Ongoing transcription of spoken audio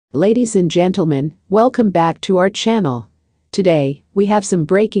Ladies and gentlemen, welcome back to our channel. Today, we have some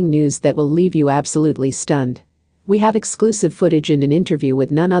breaking news that will leave you absolutely stunned. We have exclusive footage and an interview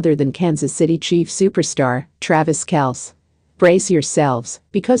with none other than Kansas City Chiefs superstar, Travis Kelce. Brace yourselves,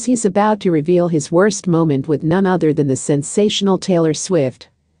 because he's about to reveal his worst moment with none other than the sensational Taylor Swift.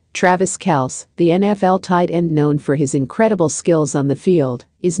 Travis Kelce, the NFL tight end known for his incredible skills on the field,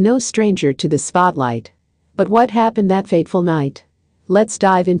 is no stranger to the spotlight. But what happened that fateful night? Let's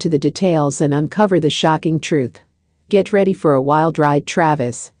dive into the details and uncover the shocking truth. Get ready for a wild ride,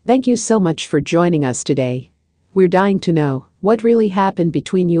 Travis. Thank you so much for joining us today. We're dying to know what really happened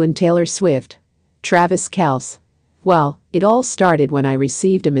between you and Taylor Swift. Travis Kelce. Well, it all started when I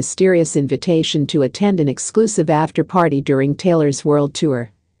received a mysterious invitation to attend an exclusive after-party during Taylor's world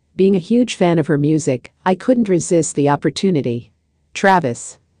tour. Being a huge fan of her music, I couldn't resist the opportunity.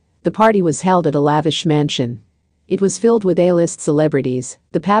 Travis. The party was held at a lavish mansion. It was filled with A-list celebrities,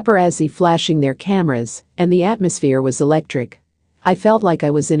 the paparazzi flashing their cameras, and the atmosphere was electric. I felt like I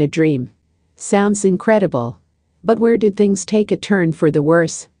was in a dream. Sounds incredible. But where did things take a turn for the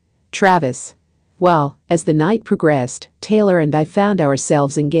worse? Travis. Well, as the night progressed, Taylor and I found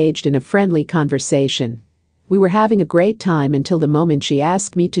ourselves engaged in a friendly conversation. We were having a great time until the moment she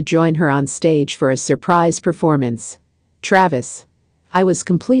asked me to join her on stage for a surprise performance. Travis. I was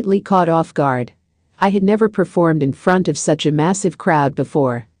completely caught off guard. I had never performed in front of such a massive crowd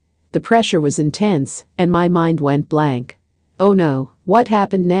before. The pressure was intense, and my mind went blank. Oh no, what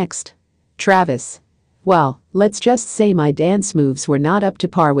happened next? Travis. Well, let's just say my dance moves were not up to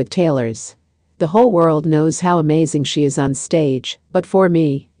par with Taylor's. The whole world knows how amazing she is on stage, but for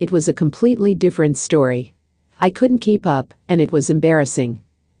me, it was a completely different story. I couldn't keep up, and it was embarrassing.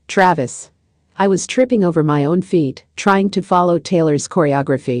 Travis. I was tripping over my own feet, trying to follow Taylor's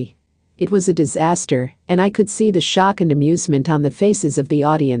choreography. It was a disaster, and I could see the shock and amusement on the faces of the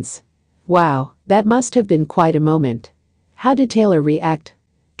audience. Wow, that must have been quite a moment. How did Taylor react?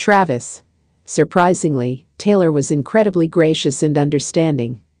 Travis. Surprisingly, Taylor was incredibly gracious and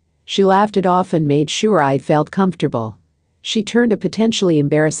understanding. She laughed it off and made sure I felt comfortable. She turned a potentially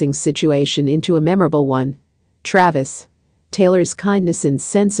embarrassing situation into a memorable one. Travis. Taylor's kindness and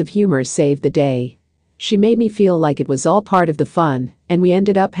sense of humor saved the day. She made me feel like it was all part of the fun, and we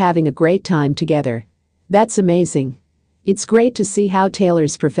ended up having a great time together. That's amazing. It's great to see how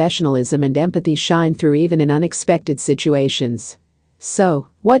Taylor's professionalism and empathy shine through even in unexpected situations. So,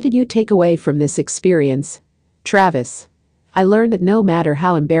 what did you take away from this experience? Travis. I learned that no matter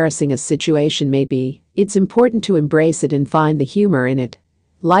how embarrassing a situation may be, it's important to embrace it and find the humor in it.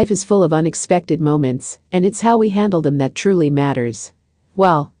 Life is full of unexpected moments, and it's how we handle them that truly matters.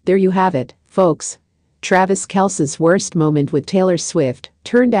 Well, there you have it, folks. Travis Kelce's worst moment with Taylor Swift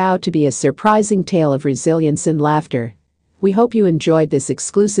turned out to be a surprising tale of resilience and laughter. We hope you enjoyed this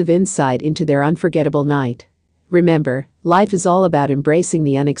exclusive insight into their unforgettable night. Remember, life is all about embracing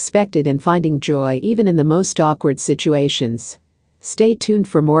the unexpected and finding joy even in the most awkward situations. Stay tuned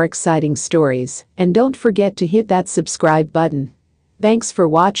for more exciting stories, and don't forget to hit that subscribe button. Thanks for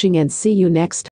watching and see you next time.